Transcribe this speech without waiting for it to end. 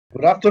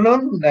Good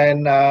afternoon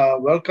and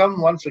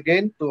welcome once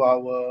again to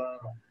our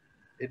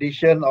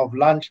edition of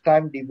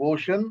Lunchtime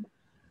Devotion.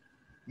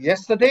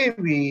 Yesterday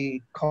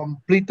we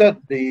completed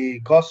the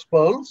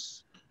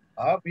Gospels,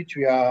 which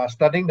we are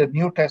studying the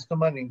New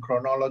Testament in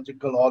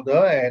chronological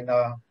order, and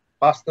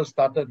Pastor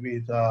started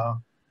with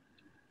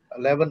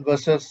 11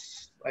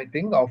 verses, I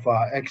think, of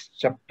Acts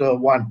chapter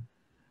 1.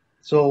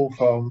 So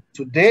from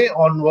today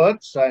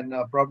onwards and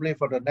probably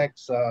for the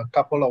next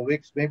couple of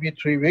weeks, maybe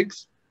 3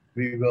 weeks,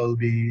 we will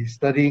be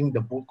studying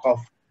the book of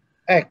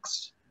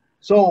Acts.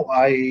 So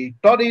I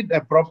thought it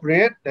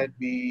appropriate that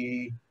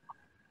we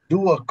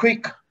do a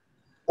quick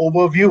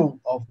overview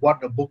of what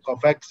the book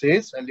of Acts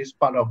is, at least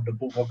part of the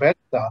book of Acts.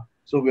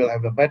 So we'll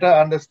have a better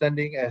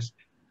understanding as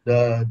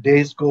the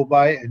days go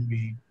by and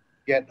we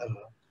get a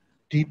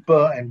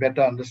deeper and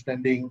better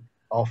understanding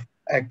of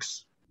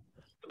Acts.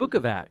 The Book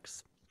of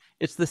Acts.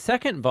 It's the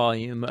second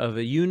volume of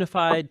a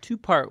unified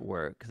two-part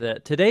work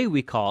that today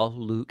we call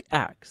Luke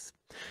Acts.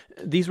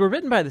 These were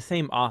written by the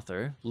same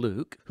author,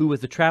 Luke, who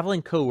was a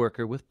traveling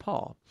co-worker with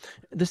Paul.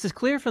 This is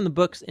clear from the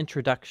book's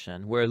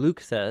introduction, where Luke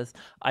says,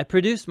 "I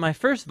produced my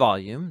first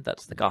volume,"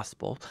 that's the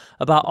Gospel,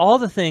 "about all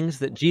the things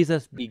that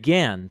Jesus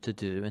began to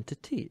do and to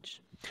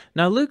teach."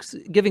 Now Luke's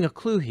giving a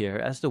clue here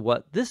as to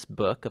what this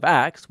book of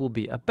Acts will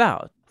be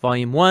about.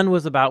 Volume 1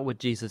 was about what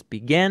Jesus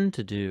began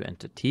to do and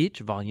to teach.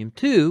 Volume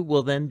 2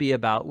 will then be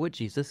about what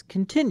Jesus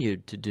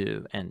continued to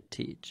do and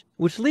teach.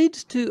 Which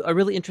leads to a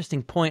really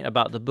interesting point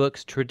about the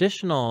book's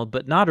traditional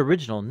but not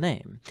original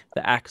name,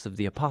 the Acts of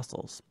the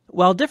Apostles.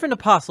 While different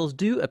apostles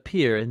do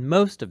appear in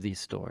most of these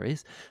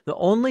stories, the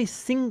only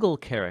single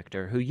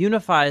character who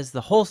unifies the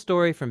whole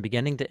story from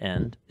beginning to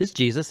end is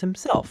Jesus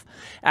himself,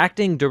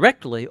 acting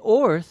directly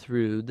or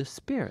through the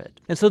Spirit.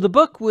 And so the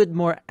book would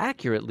more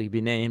accurately be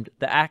named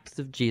The Acts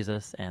of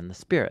Jesus and the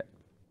Spirit.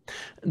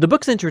 The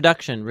book's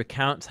introduction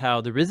recounts how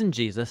the risen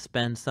Jesus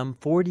spends some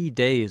 40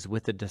 days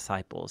with the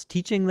disciples,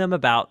 teaching them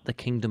about the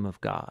kingdom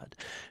of God.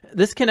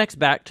 This connects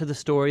back to the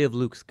story of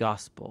Luke's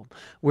gospel,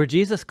 where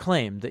Jesus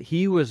claimed that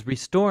he was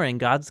restoring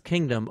God's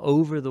kingdom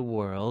over the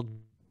world,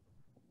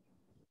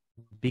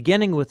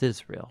 beginning with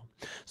Israel.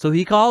 So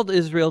he called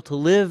Israel to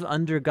live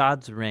under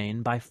God's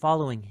reign by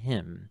following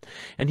him.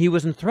 And he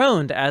was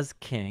enthroned as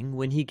king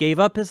when he gave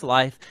up his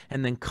life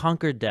and then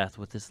conquered death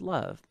with his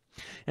love.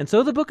 And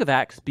so the book of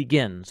Acts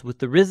begins with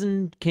the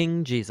risen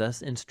King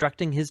Jesus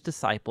instructing his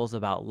disciples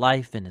about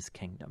life in his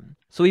kingdom.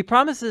 So he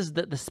promises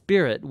that the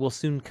Spirit will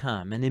soon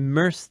come and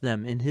immerse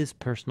them in his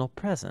personal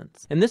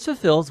presence. And this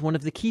fulfills one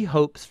of the key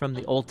hopes from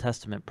the Old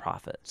Testament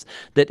prophets,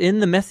 that in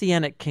the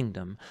Messianic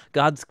kingdom,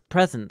 God's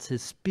presence,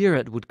 his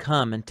Spirit, would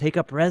come and take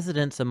up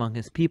residence among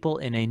his people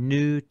in a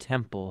new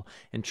temple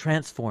and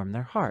transform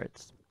their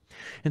hearts.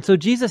 And so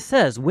Jesus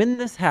says, when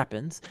this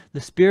happens, the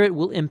Spirit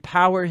will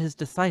empower his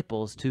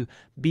disciples to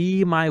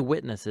be my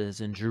witnesses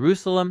in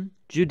Jerusalem,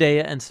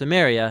 Judea, and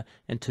Samaria,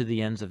 and to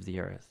the ends of the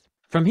earth.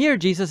 From here,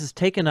 Jesus is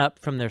taken up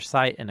from their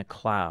sight in a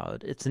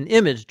cloud. It's an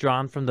image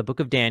drawn from the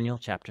book of Daniel,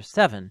 chapter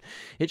 7.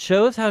 It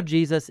shows how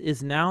Jesus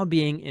is now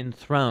being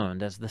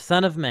enthroned as the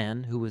Son of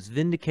Man who was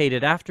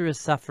vindicated after his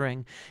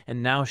suffering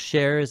and now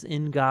shares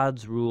in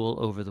God's rule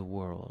over the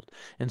world.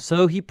 And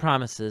so he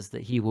promises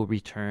that he will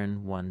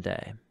return one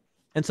day.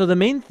 And so the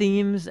main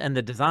themes and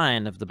the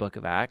design of the book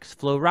of Acts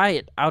flow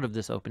right out of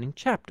this opening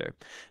chapter.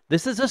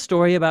 This is a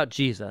story about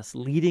Jesus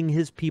leading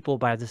his people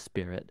by the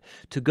Spirit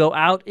to go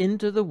out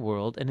into the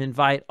world and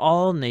invite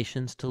all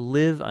nations to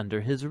live under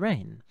his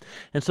reign.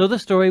 And so the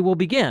story will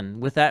begin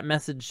with that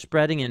message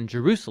spreading in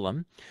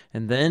Jerusalem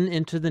and then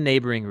into the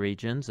neighboring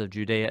regions of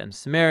Judea and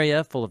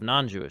Samaria full of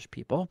non-Jewish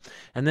people,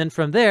 and then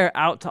from there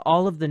out to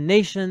all of the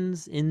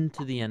nations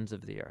into the ends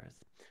of the earth.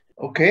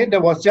 Okay,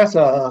 that was just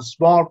a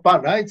small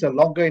part. It's a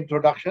longer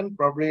introduction.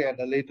 Probably at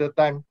a later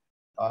time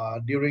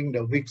during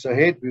the weeks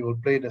ahead, we will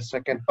play the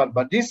second part.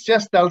 But this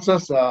just tells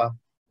us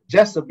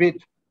just a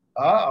bit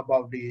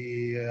about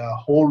the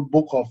whole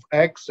book of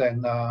Acts.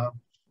 And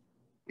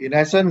in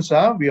essence,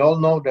 we all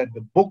know that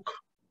the book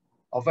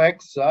of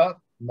Acts,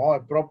 more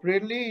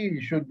appropriately,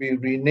 should be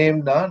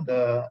renamed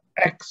the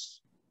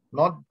Acts,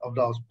 not of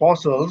the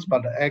apostles,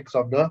 but the Acts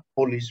of the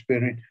Holy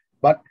Spirit.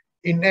 But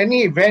in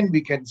any event,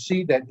 we can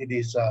see that it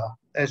is,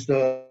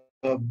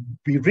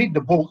 we read the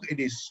book, it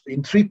is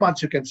in 3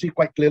 parts. You can see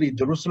quite clearly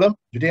Jerusalem,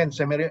 Judea and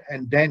Samaria,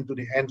 and then to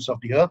the ends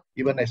of the earth,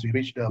 even as we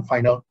reach the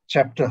final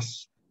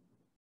chapters.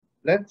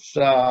 Let's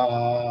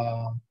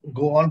go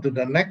on to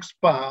the next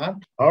part.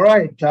 All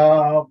right.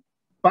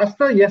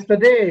 Pastor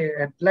yesterday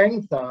at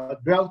length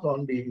dwelt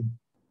on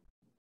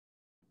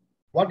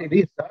what it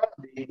is,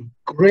 the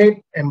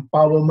great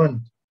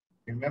empowerment.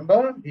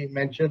 Remember, he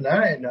mentioned,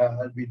 and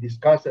we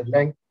discussed at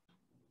length,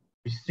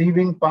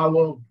 receiving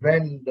power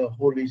when the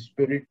Holy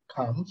Spirit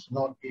comes,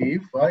 not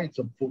if. It's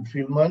a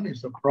fulfillment,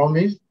 it's a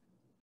promise,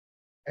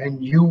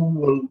 and you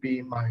will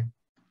be my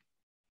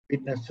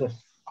witnesses.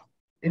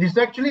 It is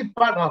actually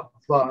part of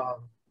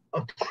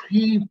a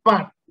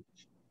 3-part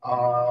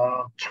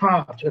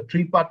charge, a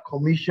 3-part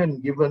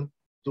commission given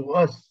to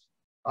us.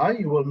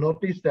 You will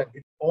notice that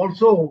it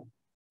also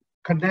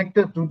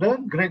connected to the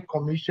Great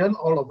Commission.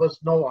 All of us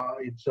know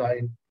it's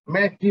in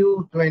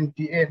Matthew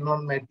 28,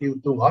 not Matthew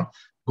 2.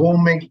 Go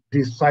make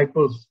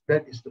disciples.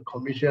 That is the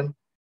commission,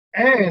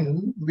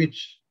 and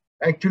which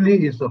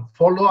actually is a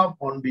follow-up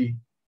on the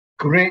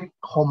Great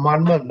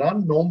Commandment.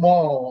 No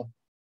more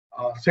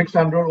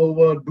 600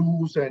 over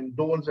do's and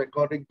don'ts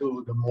according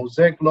to the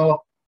Mosaic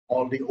law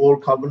or the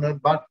Old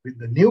Covenant, but with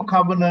the New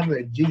Covenant,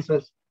 when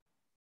Jesus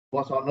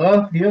was on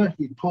earth here,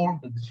 he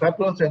told the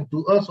disciples and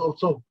to us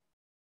also,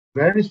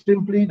 very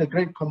simply, the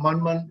Great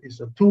Commandment is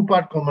a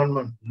two-part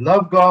commandment.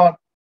 Love God,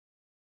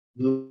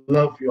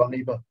 love your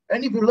neighbor.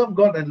 And if you love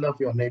God and love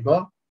your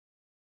neighbor,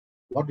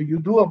 what do you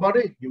do about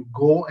it? You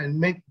go and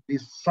make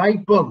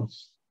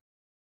disciples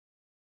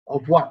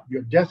of what?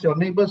 Just your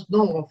neighbors?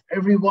 No, of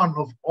everyone,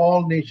 of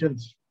all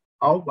nations.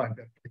 How? By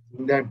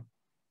baptizing them.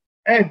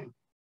 And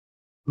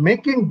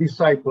making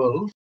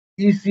disciples,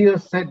 easier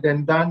said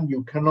than done.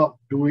 You cannot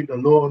do it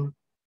alone.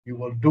 You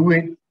will do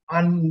it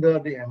under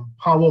the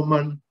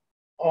empowerment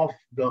of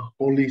the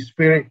Holy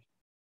Spirit.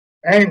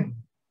 And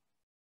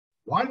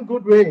one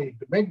good way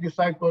to make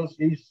disciples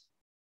is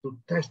to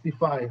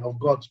testify of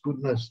God's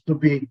goodness, to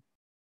be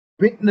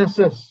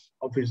witnesses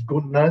of His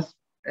goodness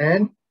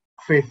and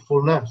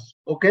faithfulness.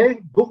 Okay,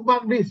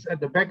 bookmark this at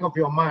the back of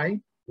your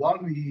mind while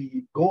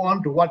we go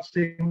on to what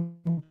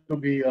seems to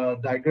be a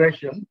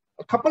digression.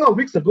 A couple of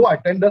weeks ago, I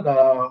attended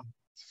a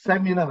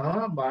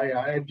seminar by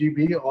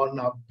FGB on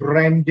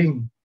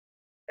branding.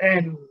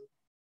 And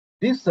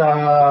this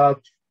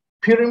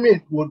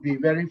pyramid would be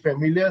very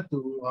familiar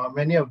to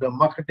many of the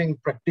marketing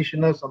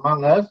practitioners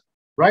among us.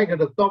 Right at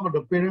the top of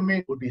the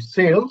pyramid would be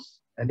sales,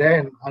 and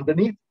then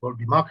underneath will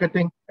be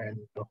marketing, and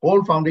the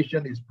whole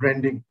foundation is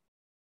branding.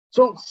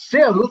 So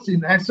sales,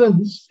 in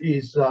essence,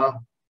 is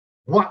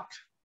what?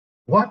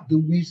 What do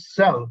we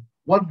sell?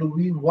 What do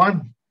we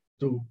want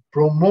to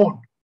promote,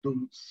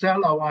 to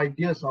sell our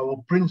ideas, our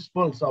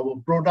principles, our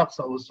products,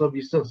 our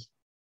services?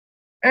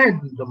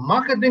 And the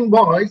marketing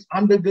boys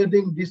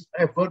undergirding this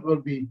effort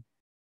will be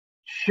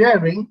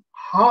sharing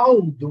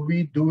how do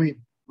we do it.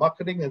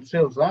 Marketing and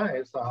sales,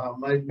 as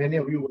many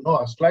of you know,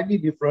 are slightly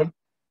different.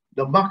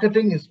 The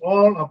marketing is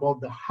all about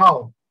the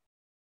how.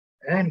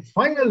 And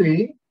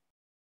finally,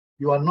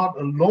 you are not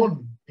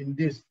alone in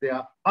this. There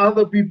are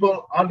other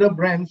people, other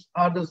brands,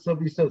 other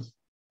services.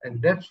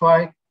 And that's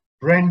why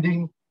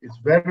branding is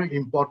very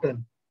important.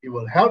 It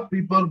will help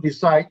people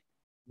decide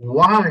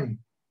why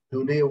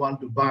do they want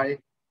to buy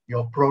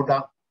your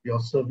product, your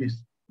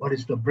service. What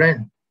is the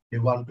brand they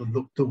want to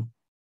look to?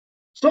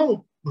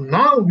 So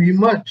now we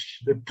merge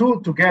the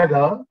two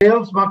together,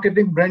 sales,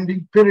 marketing,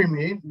 branding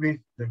pyramid with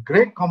the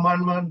Great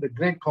Commandment, the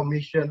Great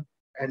Commission,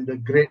 and the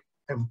Great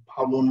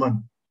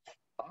Empowerment.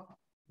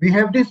 We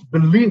have this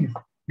belief,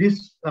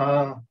 this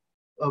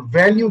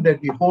value that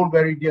we hold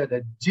very dear,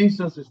 that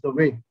Jesus is the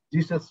way.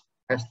 Jesus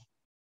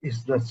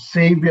is the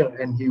Savior,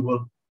 and He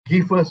will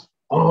give us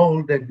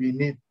all that we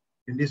need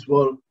in this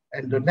world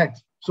and the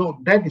next. So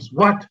that is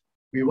what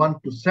we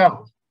want to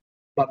sell.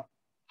 But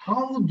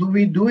how do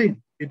we do it?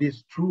 It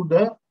is through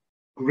the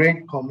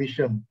Great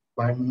Commission,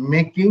 by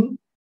making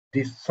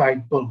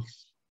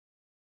disciples.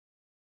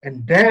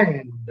 And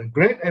then the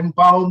Great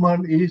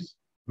Empowerment is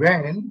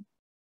when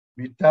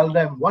we tell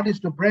them, what is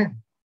the brand?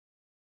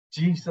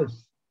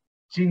 Jesus.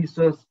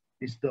 Jesus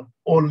is the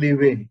only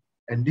way.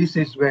 And this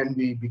is when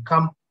we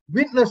become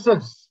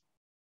witnesses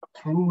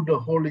through the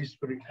Holy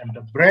Spirit. And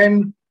the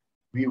brand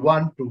we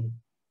want to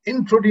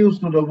introduce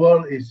to the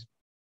world is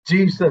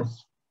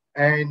Jesus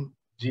and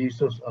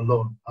Jesus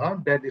alone.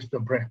 That is the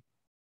brand.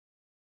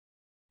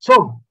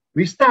 So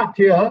we start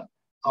here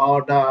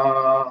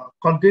on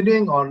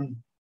continuing on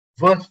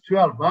verse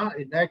 12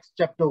 in Acts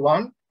chapter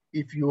 1.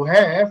 If you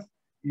have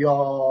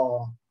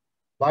your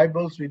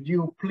Bibles with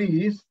you,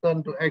 please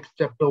turn to Acts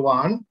chapter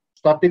 1,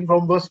 starting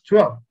from verse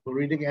 12. We're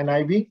reading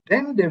NIV.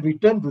 Then they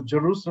returned to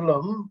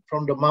Jerusalem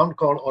from the mount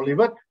called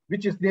Olivet,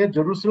 which is near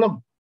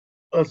Jerusalem,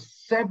 a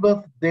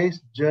Sabbath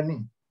day's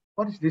journey.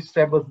 What is this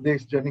Sabbath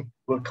day's journey?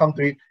 We'll come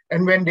to it.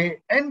 And when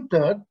they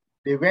entered,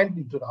 they went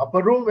into the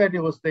upper room where they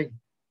were staying.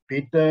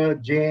 Peter,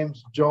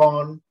 James,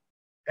 John,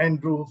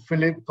 Andrew,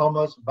 Philip,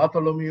 Thomas,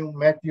 Bartholomew,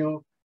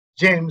 Matthew,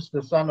 James,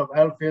 the son of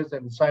Alphaeus,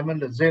 and Simon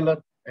the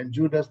Zealot, and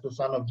Judas, the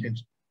son of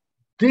James.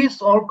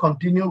 These all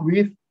continue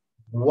with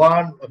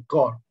one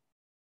accord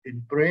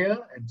in prayer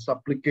and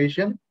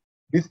supplication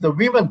with the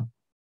women,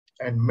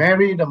 and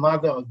Mary, the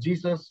mother of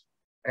Jesus,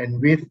 and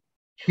with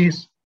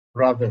his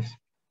brothers.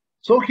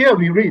 So here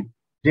we read,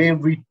 they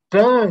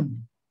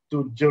returned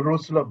to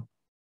Jerusalem.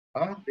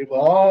 They were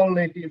all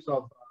natives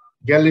of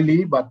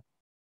Galilee, but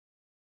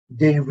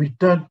they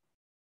returned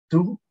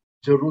to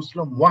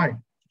Jerusalem. Why?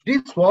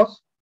 This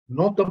was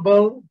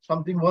notable,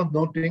 something worth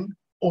noting,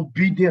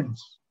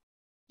 obedience.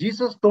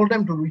 Jesus told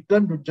them to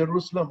return to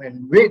Jerusalem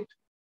and wait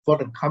for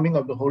the coming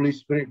of the Holy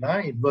Spirit.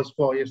 In verse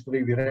 4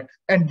 yesterday we read.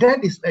 And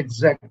that is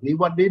exactly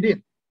what they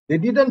did. They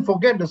didn't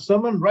forget the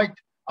sermon right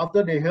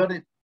after they heard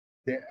it.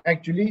 They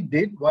actually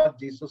did what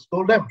Jesus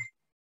told them,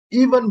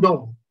 even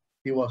though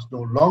he was no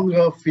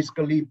longer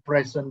physically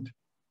present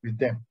with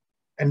them.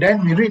 And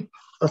then we read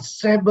a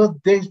Sabbath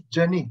day's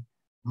journey.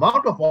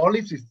 Mount of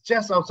Olives is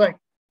just outside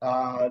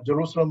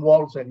Jerusalem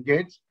walls and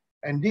gates.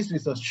 And this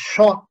is a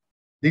short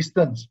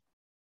distance.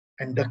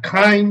 And the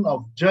kind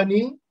of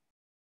journey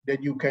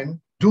that you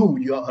can do,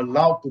 you are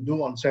allowed to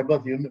do on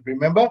Sabbath. You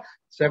remember,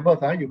 Sabbath,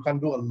 you can't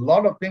do a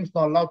lot of things,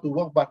 not allowed to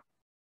work, but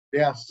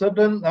there are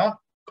certain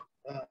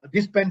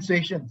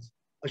dispensations.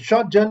 A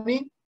short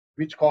journey,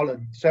 which called a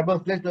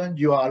Sabbath lesson,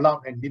 you are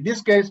allowed. And in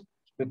this case,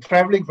 the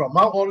traveling from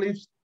Mount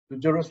Olives to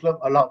Jerusalem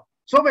allowed.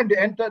 So when they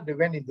entered, they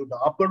went into the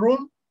upper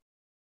room,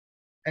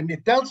 and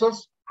it tells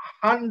us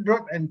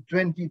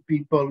 120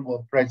 people were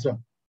present.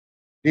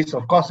 This,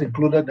 of course,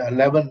 included the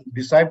 11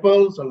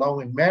 disciples, along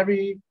with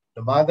Mary,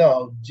 the mother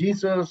of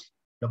Jesus,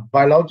 the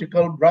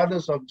biological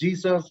brothers of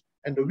Jesus,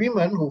 and the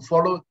women who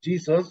followed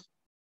Jesus,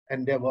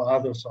 and there were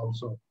others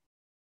also.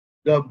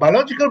 The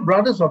biological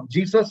brothers of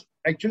Jesus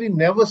actually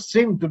never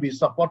seemed to be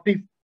supportive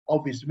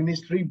of his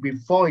ministry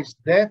before his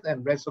death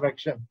and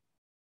resurrection.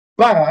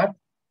 But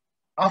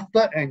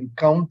after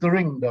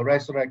encountering the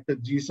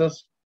resurrected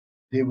Jesus,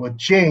 they were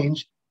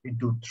changed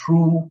into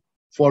true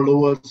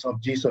followers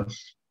of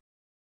Jesus.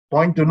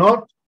 Point to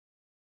note,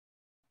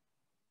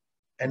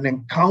 an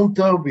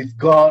encounter with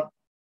God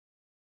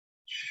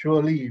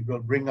surely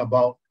will bring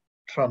about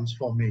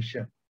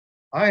transformation.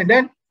 And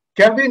then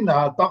Kevin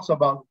talks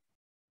about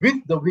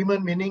with the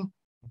women, meaning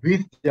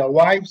with their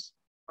wives,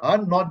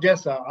 not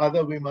just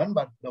other women,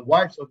 but the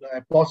wives of the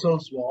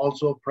apostles were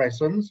also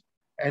present,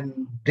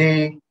 and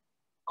they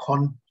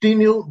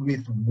continued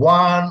with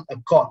one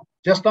accord.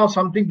 Just now,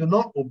 something to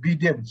note,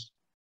 obedience.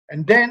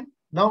 And then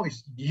now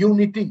it's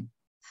unity,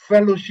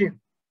 fellowship,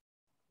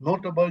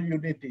 notable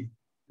unity.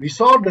 We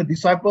saw the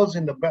disciples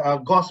in the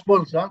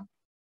Gospels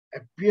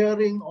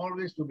appearing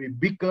always to be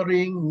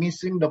bickering,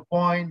 missing the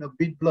point, a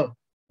bit blurred.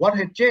 What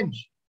had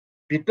changed?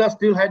 Peter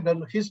still had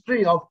the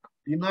history of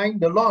denying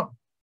the Lord.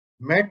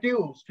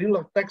 Matthew, still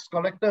a tax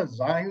collector.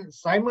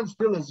 Simon,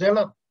 still a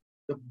zealot.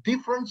 The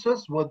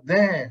differences were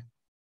there.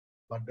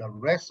 But the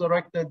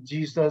resurrected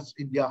Jesus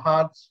in their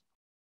hearts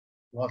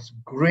was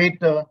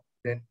greater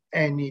than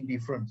any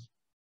difference.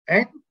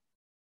 And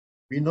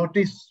we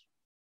notice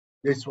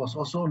this was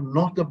also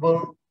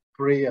notable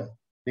prayer.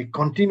 They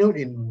continued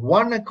in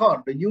one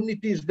accord. The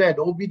unity is there.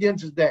 The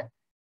obedience is there.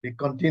 They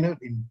continued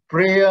in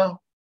prayer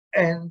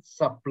and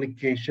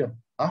supplication.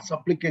 Our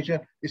supplication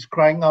is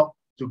crying out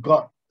to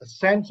God, a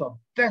sense of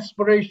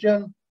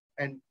desperation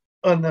and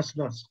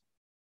earnestness.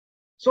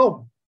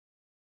 So,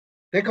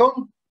 take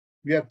home,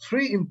 we have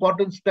three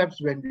important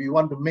steps when we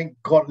want to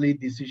make godly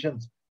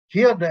decisions.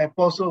 Here, the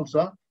apostles,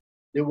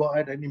 they were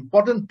at an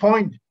important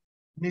point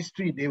in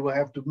history. They will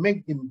have to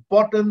make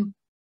important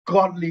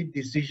godly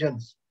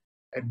decisions.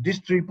 And these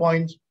 3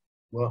 points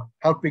were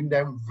helping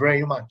them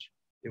very much.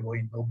 They were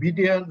in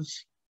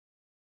obedience,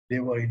 they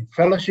were in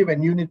fellowship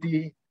and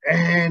unity,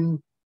 and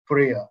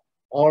prayer,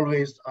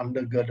 always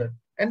undergirded.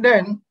 And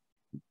then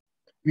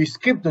we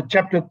skip to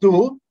chapter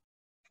 2,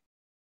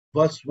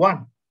 verse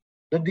 1.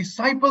 The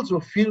disciples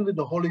were filled with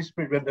the Holy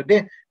Spirit. When the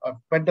day of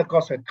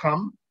Pentecost had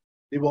come,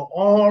 they were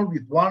all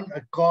with one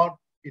accord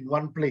in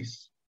one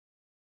place.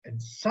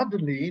 And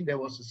suddenly there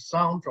was a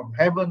sound from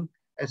heaven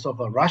as of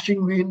a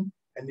rushing wind,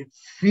 and it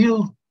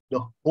filled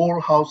the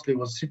whole house they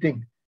were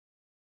sitting.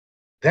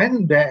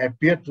 Then there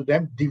appeared to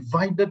them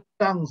divided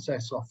tongues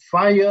as of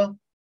fire,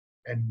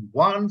 and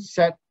one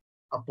sat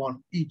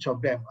upon each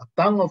of them,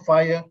 a tongue of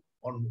fire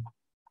on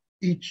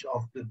each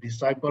of the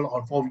disciples,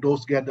 of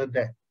those gathered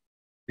there.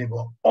 They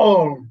were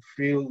all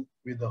filled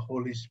with the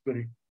Holy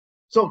Spirit.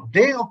 So,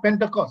 day of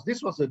Pentecost,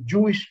 this was a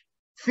Jewish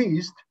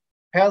feast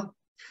held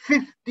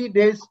 50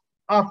 days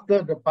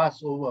after the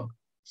Passover,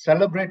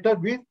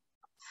 celebrated with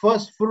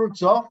first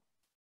fruits of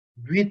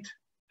wheat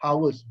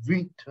harvest,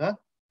 wheat.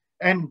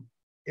 And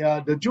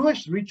the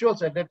Jewish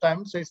rituals at that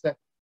time says that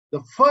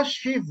the first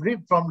sheaf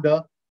reaped from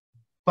the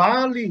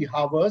barley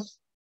harvest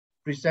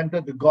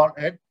presented to God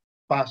at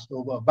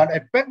Passover. But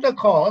at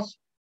Pentecost,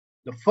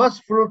 the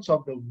first fruits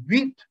of the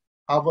wheat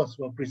harvest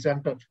were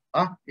presented.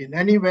 In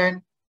any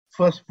event,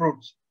 first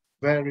fruits,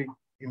 very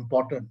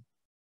important.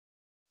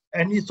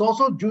 And it's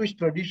also Jewish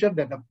tradition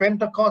that the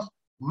Pentecost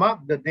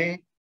marked the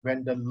day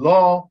when the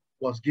law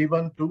was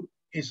given to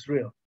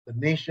Israel, the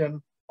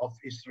nation of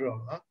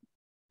Israel.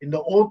 In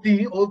the Old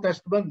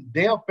Testament,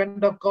 day of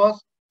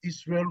Pentecost,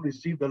 Israel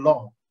received the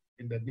law.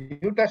 In the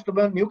New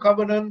Testament, New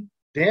Covenant,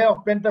 day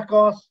of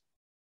Pentecost,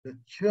 the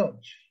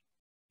church,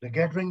 the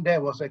gathering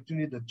there was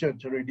actually the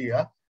church already,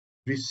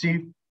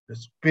 received the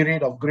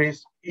Spirit of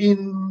grace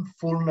in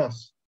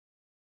fullness.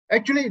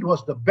 Actually, it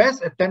was the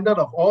best attended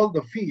of all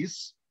the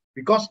feasts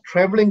because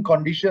traveling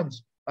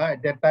conditions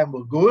at that time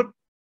were good,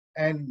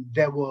 and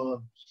there were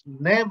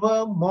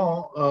never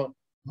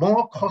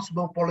more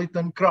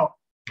cosmopolitan crowd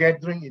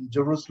gathering in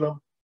Jerusalem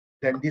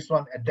than this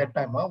one at that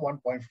time,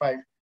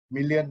 1.5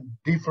 million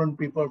different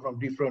people from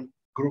different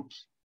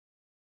groups.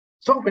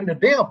 So when the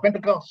day of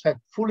Pentecost had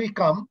fully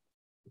come,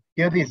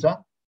 here it is,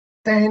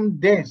 10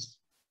 days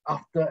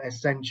after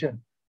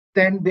ascension,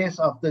 10 days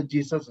after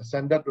Jesus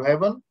ascended to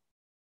heaven,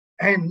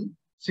 and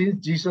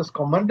since Jesus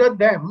commanded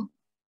them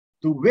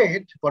to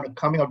wait for the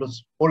coming of the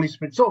Holy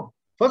Spirit. So,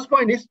 first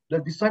point is the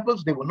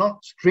disciples, they were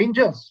not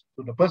strangers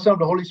to the person of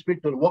the Holy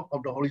Spirit, to the work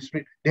of the Holy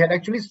Spirit. They had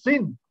actually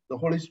seen the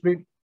Holy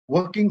Spirit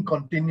working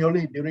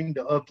continually during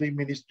the earthly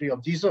ministry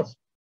of Jesus.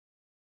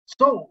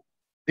 So,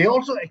 they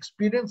also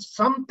experienced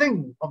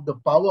something of the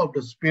power of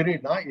the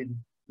Spirit. In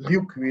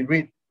Luke, we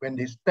read, when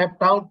they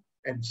stepped out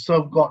and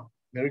served God,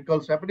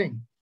 miracles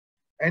happening.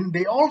 And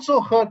they also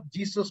heard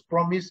Jesus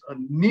promise a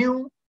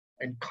new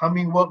and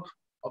coming work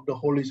of the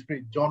Holy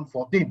Spirit, John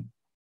 14.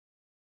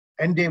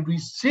 And they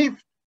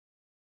received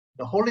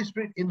the Holy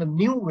Spirit in a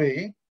new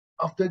way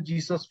after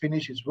Jesus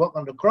finished his work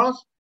on the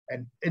cross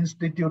and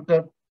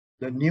instituted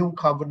the new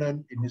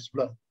covenant in his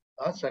blood,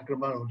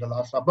 sacrament of the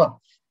Last Supper.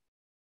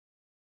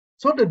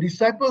 So the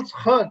disciples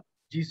heard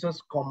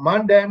Jesus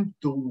command them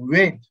to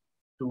wait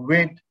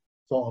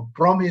for a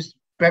promised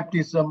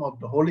baptism of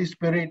the Holy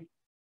Spirit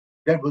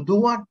that will do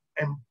what?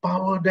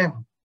 Empower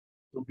them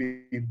to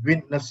be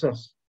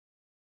witnesses.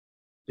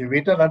 They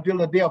waited until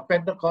the day of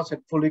Pentecost had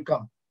fully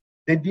come.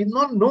 They did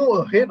not know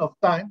ahead of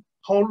time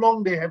how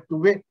long they have to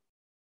wait.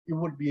 It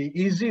would be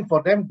easy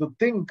for them to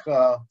think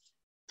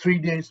 3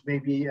 days,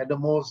 maybe at the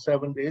most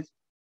 7 days,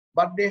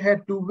 but they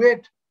had to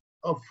wait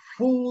a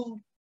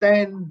full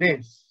 10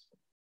 days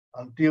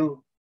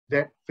until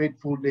that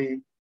fateful day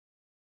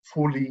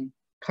fully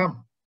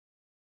come.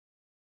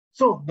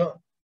 So the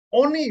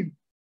only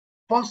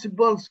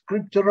possible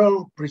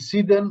scriptural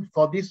precedent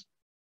for this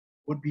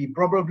would be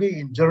probably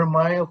in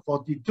Jeremiah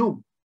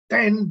 42.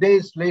 10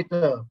 days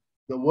later,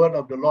 the word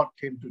of the Lord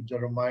came to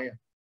Jeremiah.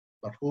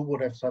 But who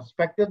would have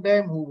suspected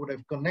them? Who would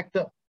have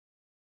connected?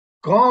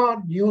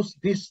 God used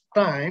this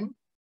time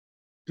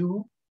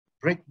to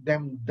break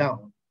them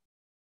down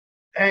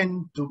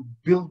and to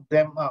build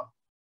them up.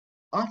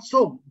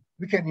 So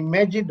we can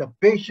imagine the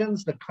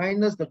patience, the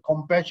kindness, the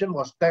compassion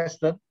was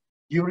tested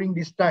during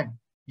this time.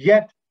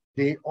 Yet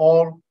they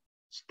all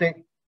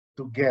stayed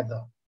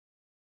together.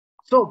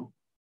 So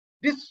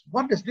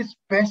what does this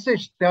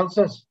passage tells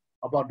us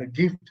about the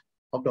gift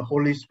of the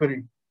Holy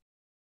Spirit?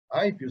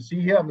 If you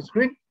see here on the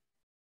screen,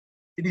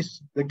 it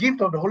is the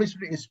gift of the Holy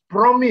Spirit is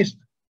promised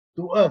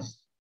to us.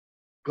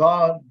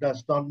 God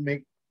does not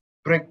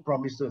break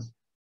promises.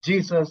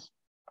 Jesus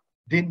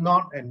did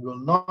not and will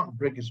not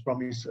break his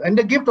promises. And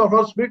the gift of the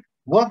Holy Spirit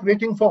worth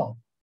waiting for.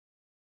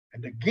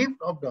 And the gift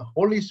of the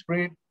Holy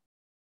Spirit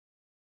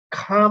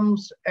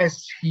comes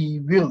as he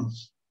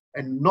wills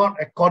and not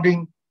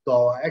according to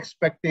our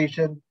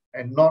expectation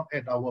and not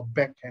at our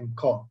backhand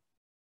call.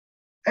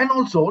 And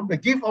also, the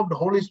gift of the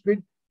Holy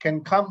Spirit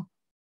can come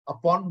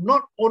upon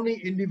not only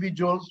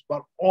individuals,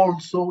 but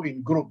also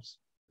in groups.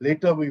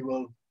 Later we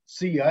will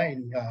see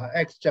in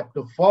Acts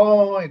chapter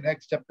 4, in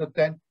Acts chapter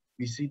 10,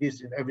 we see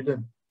this in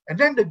evidence. And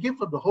then the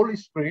gift of the Holy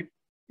Spirit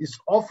is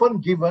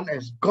often given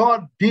as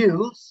God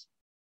deals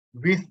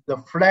with the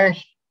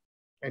flesh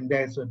and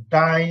there's a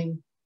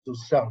dying to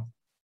self.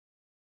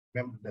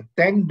 Remember, the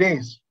 10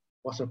 days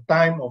was a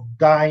time of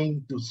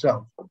dying to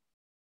self.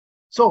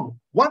 So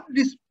what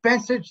this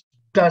passage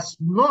does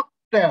not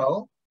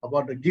tell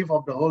about the gift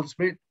of the Holy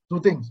Spirit, two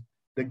things.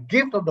 The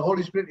gift of the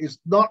Holy Spirit is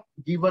not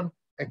given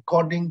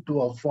according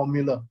to a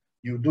formula.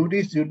 You do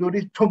this,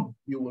 boom,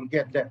 you will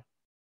get that.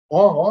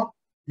 Or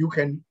you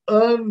can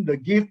earn the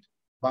gift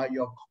by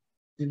your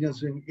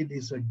continuous. It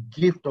is a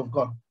gift of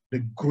God, the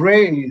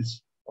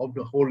grace of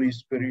the Holy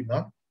Spirit.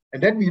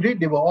 And then we read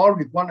they were all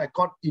with one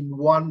accord in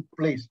one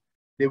place.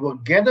 They were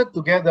gathered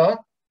together,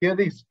 hear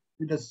this,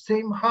 with the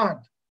same heart,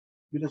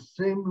 with the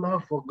same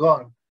love for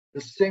God,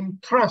 the same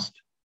trust,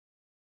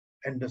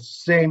 and the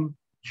same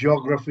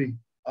geography.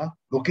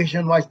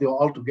 Location-wise, they were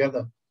all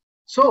together.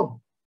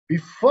 So,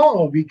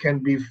 before we can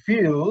be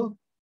filled,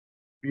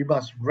 we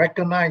must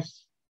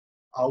recognize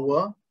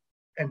our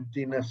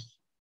emptiness.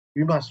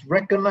 We must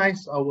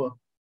recognize our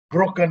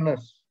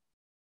brokenness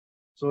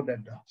so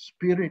that the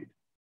Spirit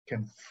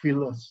can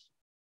fill us,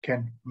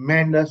 can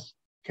mend us,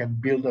 can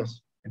build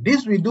us. And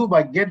this we do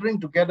by gathering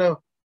together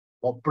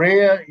for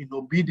prayer in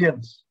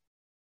obedience.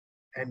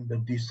 And the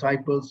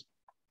disciples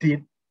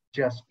did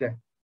just that.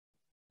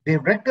 They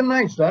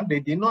recognized that they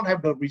did not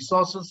have the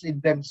resources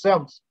in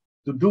themselves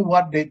to do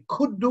what they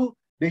could do,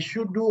 they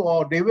should do,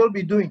 or they will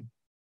be doing.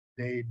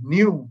 They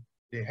knew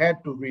they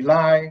had to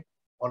rely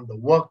on the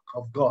work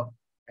of God.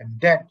 And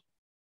that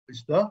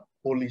is the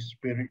Holy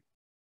Spirit.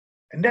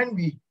 And then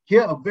we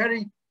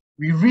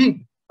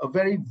read a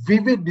very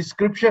vivid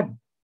description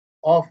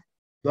of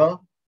the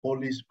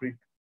Holy Spirit.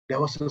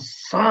 There was a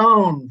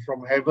sound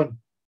from heaven.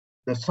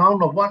 The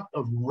sound of what?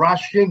 A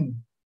rushing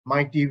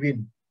mighty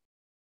wind.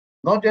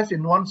 Not just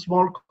in one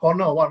small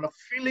corner, one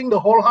filling the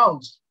whole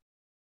house.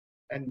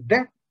 And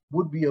that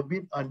would be a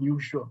bit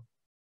unusual.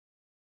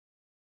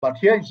 But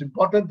here it's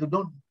important to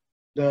note,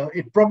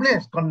 it probably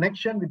has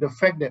connection with the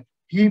fact that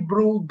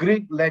Hebrew,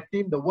 Greek,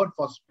 Latin, the word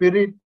for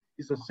spirit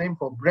is the same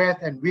for breath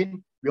and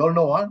wind. We all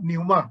know,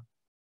 pneuma.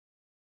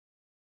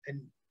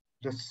 And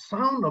the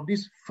sound of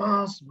this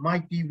fast,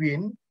 mighty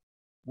wind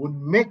would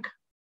make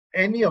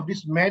any of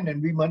these men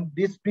and women,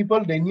 these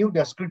people, they knew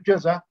their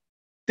scriptures,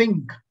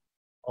 think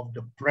of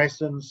the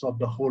presence of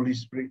the Holy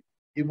Spirit,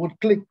 it would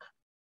click.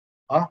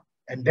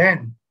 And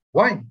then,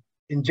 why?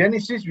 In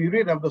Genesis, we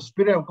read of the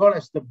Spirit of God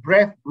as the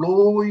breath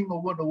blowing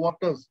over the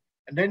waters.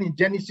 And then in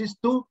Genesis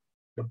 2,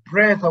 the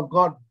breath of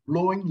God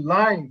blowing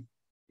life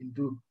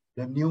into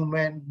the new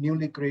man,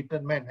 newly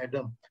created man,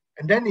 Adam.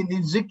 And then in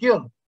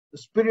Ezekiel, the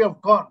Spirit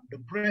of God, the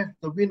breath,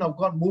 the wind of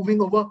God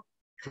moving over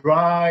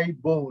dry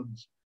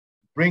bones,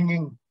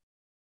 bringing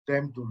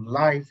them to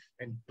life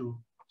and to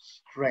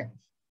strength.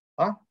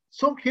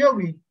 So here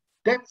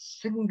that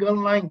single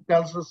line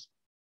tells us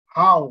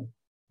how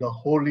the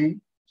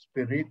Holy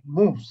Spirit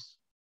moves.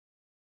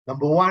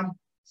 Number one,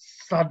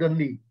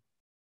 suddenly.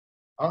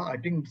 I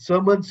think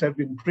sermons have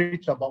been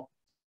preached about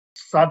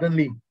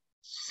suddenly.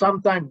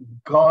 Sometimes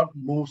God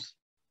moves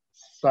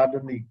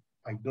suddenly.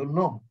 I don't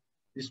know.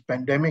 This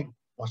pandemic,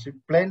 was it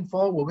planned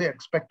for? Were we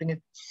expecting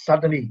it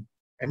suddenly?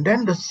 And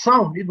then the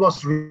sound, it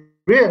was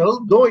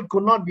real, though it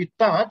could not be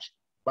touched,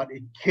 but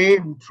it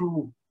came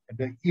through, and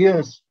the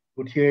ears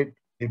could hear it.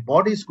 The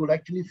bodies could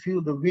actually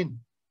feel the wind.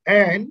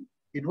 And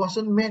it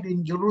wasn't made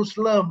in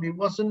Jerusalem. It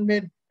wasn't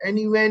made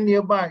anywhere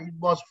nearby. It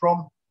was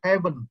from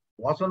heaven.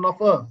 It wasn't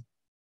of earth.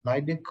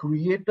 Neither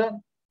created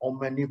or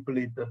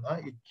manipulated.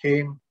 It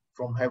came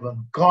from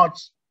heaven.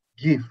 God's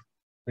gift,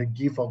 the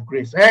gift of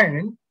grace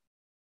and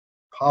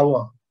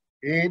power.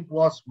 It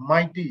was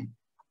mighty,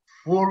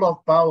 full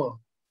of power,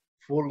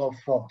 full of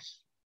force.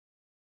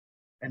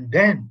 And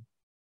then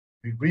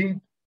we read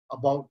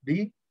about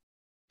the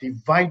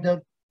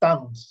divided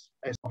tongues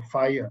as of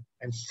fire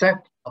and set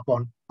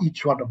upon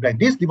each one of them.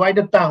 These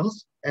divided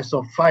tongues as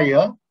of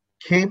fire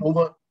came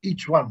over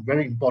each one.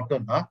 Very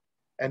important.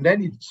 And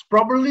then it's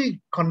probably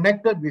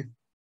connected with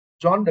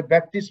John the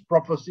Baptist's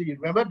prophecy.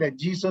 Remember that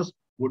Jesus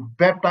would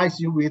baptize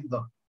you with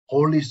the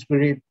Holy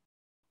Spirit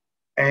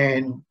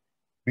and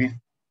with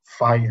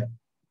fire.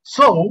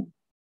 So,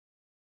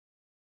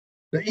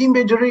 the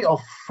imagery of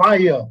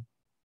fire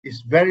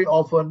is very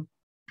often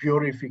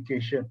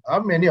purification.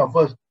 Many of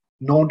us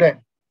know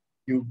that.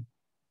 You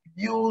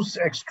use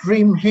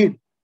extreme heat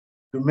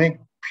to make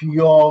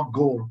pure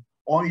gold,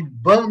 or it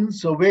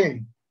burns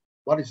away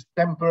what is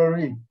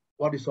temporary,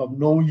 what is of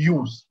no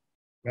use.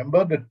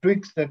 Remember the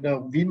twigs and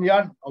the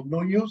vineyard of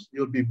no use,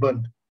 you'll be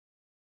burnt.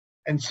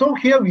 And so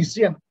here we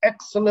see an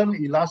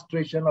excellent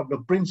illustration of the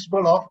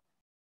principle of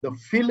the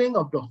filling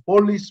of the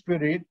Holy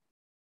Spirit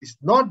is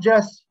not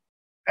just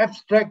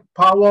abstract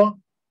power,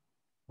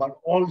 but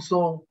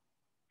also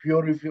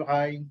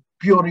purifying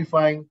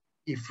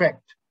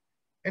effect.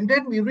 And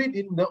then we read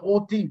in the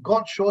OT,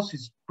 God shows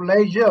his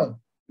pleasure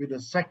with the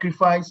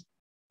sacrifice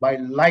by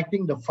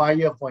lighting the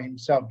fire for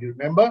himself. Do you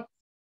remember?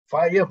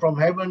 Fire from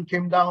heaven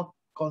came down,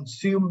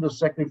 consumed the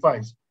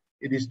sacrifice.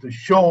 It is to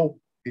show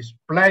his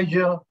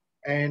pleasure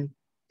and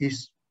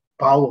his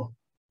power.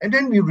 And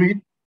then we read,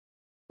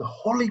 the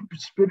Holy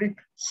Spirit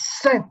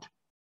set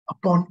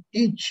upon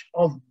each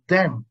of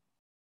them.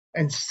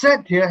 And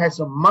set here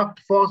has a marked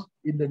force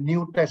in the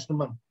New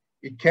Testament.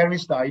 It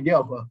carries the idea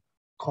of a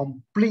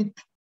complete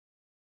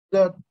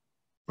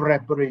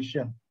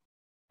preparation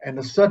and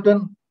a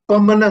certain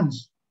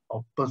permanence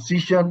of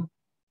position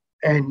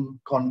and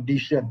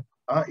condition.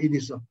 It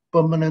is a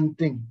permanent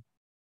thing.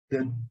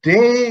 The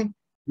day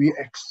we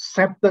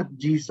accepted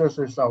Jesus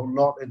as our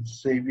Lord and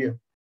Savior,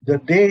 the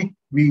day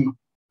we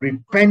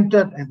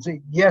repented and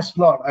said, yes,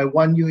 Lord, I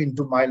want you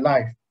into my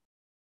life,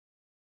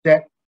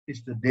 that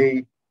is the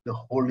day the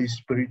Holy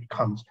Spirit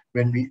comes.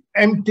 When we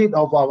emptied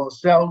of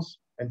ourselves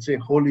and say,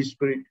 Holy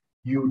Spirit,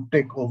 you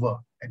take over.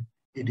 And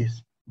it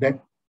is that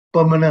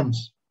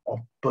permanence of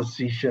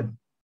position.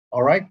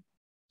 All right?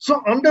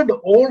 So under the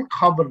old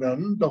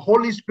covenant, the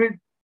Holy Spirit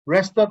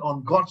rested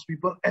on God's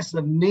people as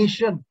a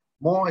nation,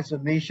 more as a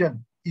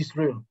nation,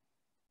 Israel.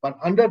 But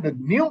under the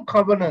new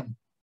covenant,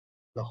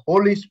 the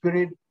Holy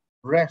Spirit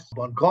rests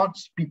on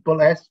God's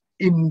people as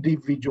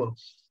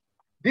individuals.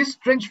 This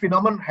strange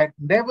phenomenon had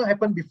never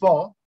happened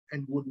before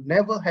and would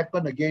never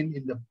happen again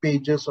in the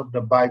pages of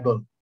the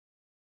Bible,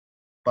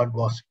 but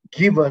was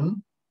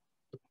given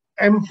to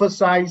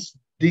emphasize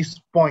this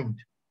point,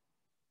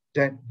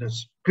 that the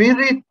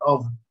Spirit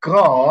of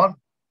God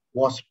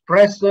was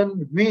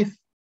present with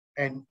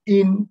and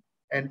in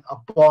and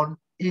upon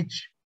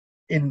each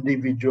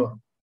individual.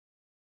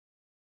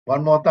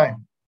 One more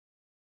time.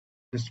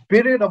 The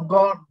Spirit of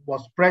God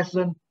was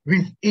present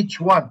with each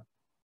one.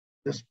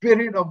 The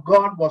Spirit of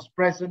God was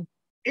present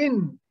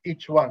in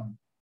each one.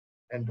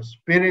 And the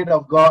Spirit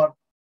of God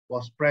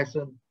was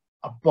present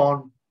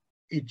upon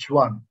each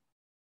one.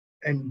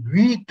 And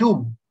we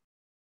too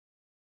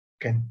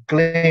can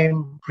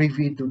claim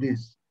privy to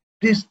this.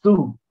 This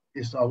too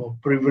is our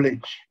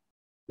privilege.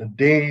 The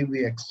day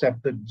we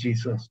accepted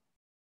Jesus.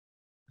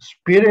 The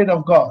Spirit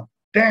of God,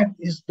 that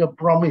is the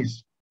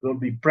promise, will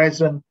be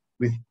present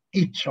with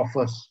each of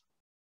us.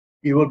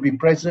 It will be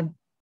present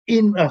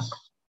in us.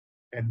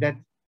 And that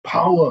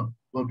power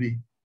will be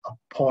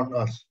upon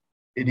us.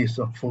 It is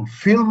a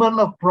fulfillment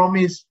of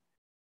promise.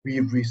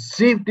 We've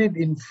received it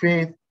in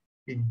faith,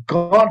 in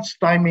God's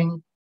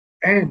timing,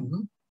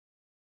 and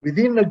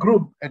within a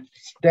group,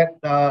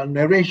 that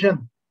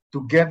narration,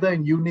 together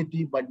in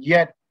unity, but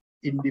yet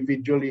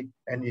individually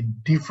and in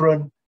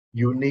different,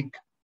 unique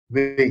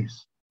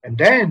ways. And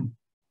then,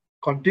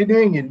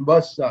 continuing in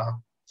verse,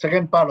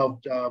 second part of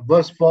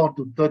verse 4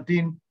 to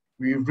 13,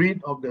 we read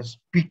of the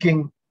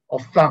speaking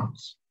of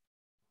tongues.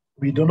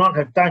 We do not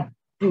have time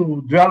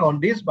to dwell on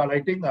this, but I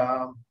think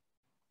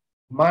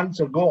months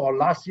ago or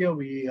last year,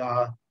 we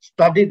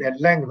studied at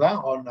length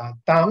on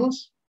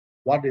tongues.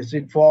 What is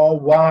it for?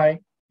 Why?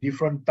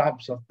 Different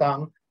types of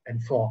tongue,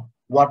 and for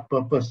what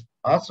purpose?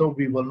 So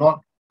we will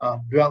not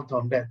dwell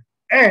on that.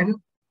 And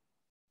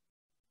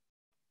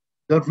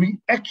the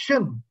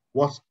reaction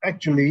was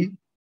actually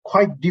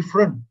quite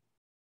different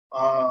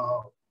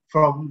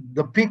from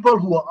the people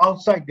who were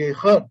outside. They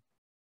heard,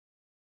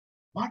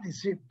 what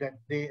is it that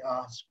they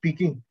are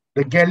speaking?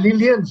 The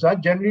Galileans,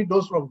 generally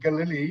those from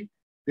Galilee,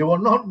 they were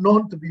not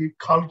known to be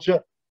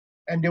cultured,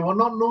 and they were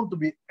not known to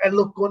be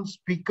eloquent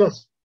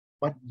speakers.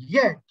 But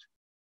yet,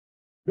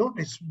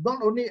 notice,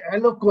 not only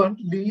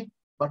eloquently,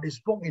 but they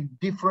spoke in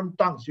different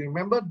tongues. You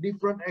remember,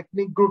 different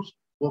ethnic groups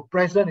were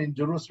present in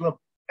Jerusalem.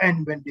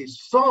 And when they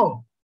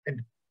saw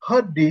and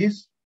heard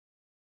this,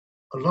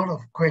 a lot of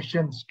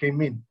questions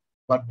came in.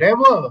 But there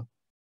were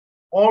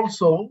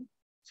also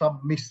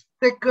some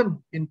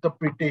mistaken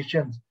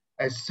interpretations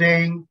as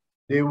saying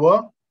they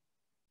were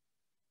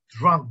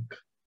drunk.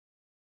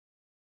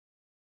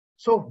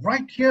 So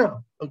right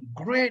here, a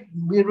great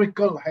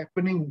miracle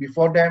happening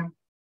before them.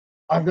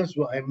 Others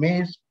were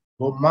amazed,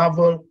 were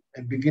marveled,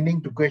 and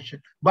beginning to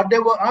question. But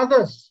there were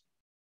others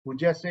who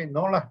just say,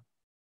 no lah,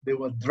 they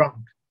were drunk.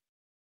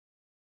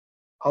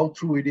 How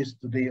true it is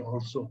today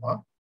also.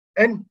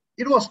 And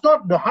it was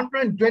not the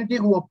 120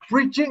 who were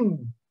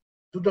preaching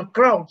to the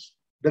crowds.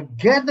 The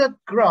gathered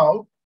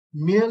crowd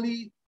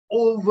merely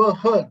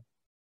overheard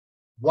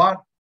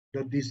what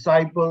the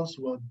disciples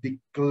were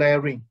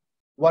declaring,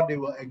 what they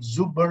were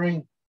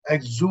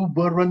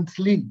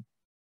exuberantly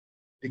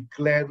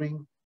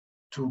declaring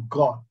to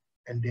God.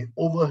 And they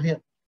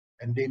overheard,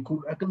 and they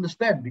could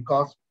understand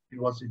because it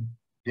was in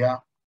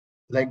their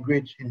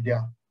language, in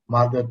their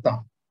mother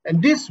tongue.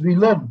 And this we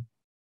learn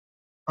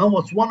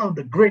was one of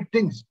the great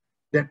things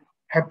that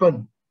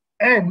happened.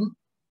 And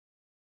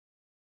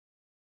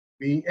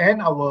we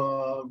end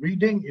our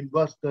reading in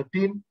verse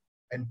 13,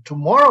 and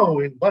tomorrow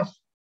in verse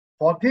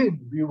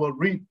 14, we will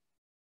read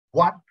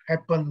what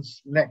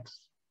happens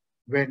next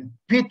when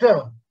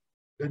Peter,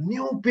 the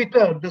new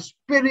Peter, the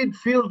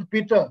Spirit-filled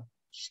Peter,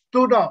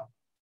 stood up,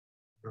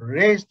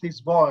 raised his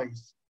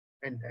voice,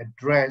 and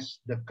addressed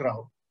the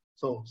crowd.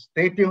 So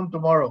stay tuned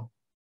tomorrow